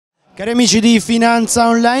Cari amici di Finanza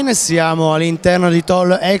Online, siamo all'interno di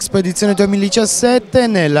TOL Expo edizione 2017,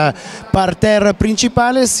 nel parterre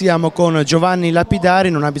principale siamo con Giovanni Lapidari,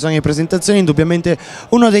 non ha bisogno di presentazioni, indubbiamente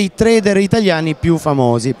uno dei trader italiani più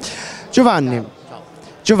famosi.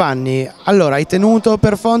 Giovanni, allora hai tenuto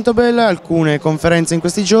per Fontobel alcune conferenze in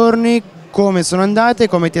questi giorni, come sono andate e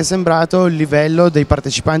come ti è sembrato il livello dei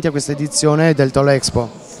partecipanti a questa edizione del TOL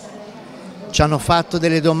Expo? Ci hanno fatto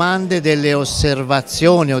delle domande, delle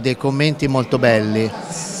osservazioni o dei commenti molto belli,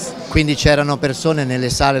 quindi c'erano persone nelle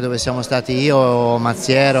sale dove siamo stati io,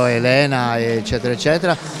 Mazziero, Elena eccetera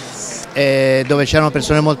eccetera, dove c'erano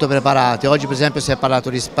persone molto preparate. Oggi per esempio si è parlato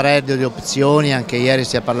di spread, di opzioni, anche ieri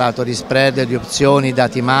si è parlato di spread, di opzioni,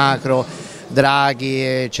 dati macro, Draghi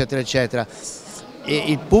eccetera eccetera, e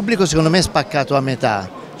il pubblico secondo me è spaccato a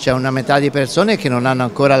metà. C'è una metà di persone che non hanno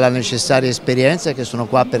ancora la necessaria esperienza e che sono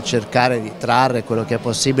qua per cercare di trarre quello che è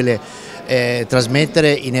possibile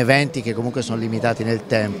trasmettere in eventi che comunque sono limitati nel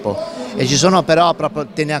tempo. E ci sono però, proprio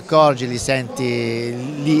te ne accorgi, li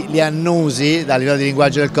senti, li annusi dal livello di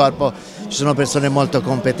linguaggio del corpo, ci sono persone molto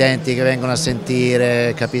competenti che vengono a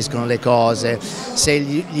sentire, capiscono le cose. Se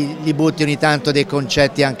gli butti ogni tanto dei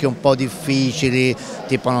concetti anche un po' difficili,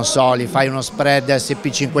 tipo non so, li fai uno spread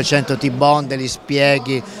SP500 T-bond e li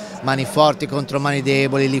spieghi, mani forti contro mani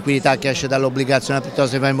deboli, liquidità che esce dall'obbligazione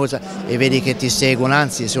piuttosto che va in borsa, e vedi che ti seguono,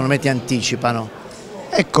 anzi secondo me ti anticipano.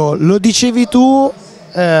 Ecco, lo dicevi tu,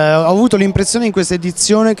 ho avuto l'impressione in questa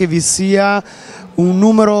edizione che vi sia un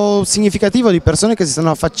numero significativo di persone che si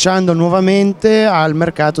stanno affacciando nuovamente al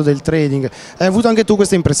mercato del trading. Hai avuto anche tu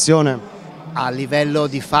questa impressione? A livello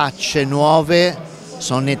di facce nuove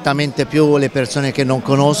sono nettamente più le persone che non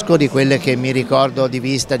conosco di quelle che mi ricordo di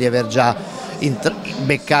vista di aver già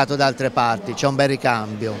beccato da altre parti. C'è un bel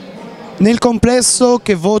ricambio. Nel complesso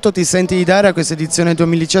che voto ti senti di dare a questa edizione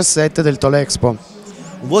 2017 del TOL Expo?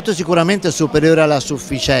 Un voto sicuramente superiore alla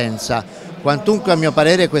sufficienza, quantunque a mio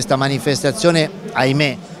parere questa manifestazione,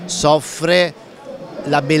 ahimè, soffre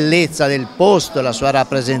la bellezza del posto e la sua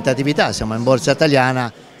rappresentatività. Siamo in Borsa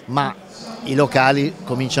Italiana, ma i locali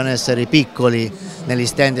cominciano ad essere piccoli, negli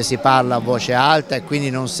stand si parla a voce alta e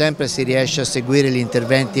quindi non sempre si riesce a seguire gli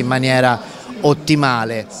interventi in maniera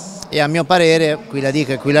ottimale. E a mio parere, qui la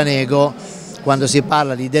dico e qui la nego, quando si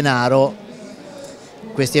parla di denaro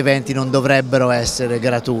questi eventi non dovrebbero essere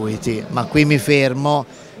gratuiti, ma qui mi fermo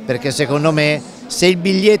perché secondo me se il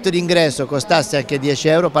biglietto d'ingresso costasse anche 10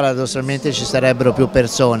 euro paradossalmente ci sarebbero più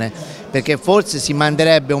persone, perché forse si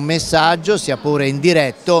manderebbe un messaggio, sia pure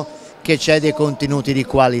indiretto, che c'è dei contenuti di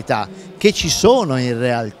qualità, che ci sono in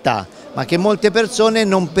realtà, ma che molte persone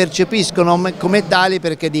non percepiscono come tali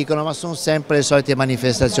perché dicono ma sono sempre le solite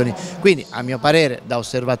manifestazioni. Quindi a mio parere, da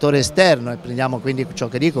osservatore esterno, e prendiamo quindi ciò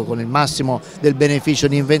che dico con il massimo del beneficio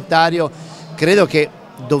di inventario, credo che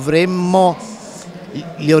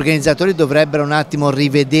gli organizzatori dovrebbero un attimo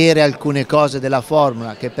rivedere alcune cose della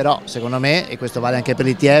formula, che però secondo me, e questo vale anche per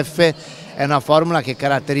l'ITF, è una formula che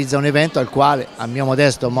caratterizza un evento al quale, a mio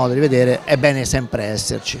modesto modo di vedere, è bene sempre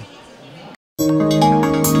esserci.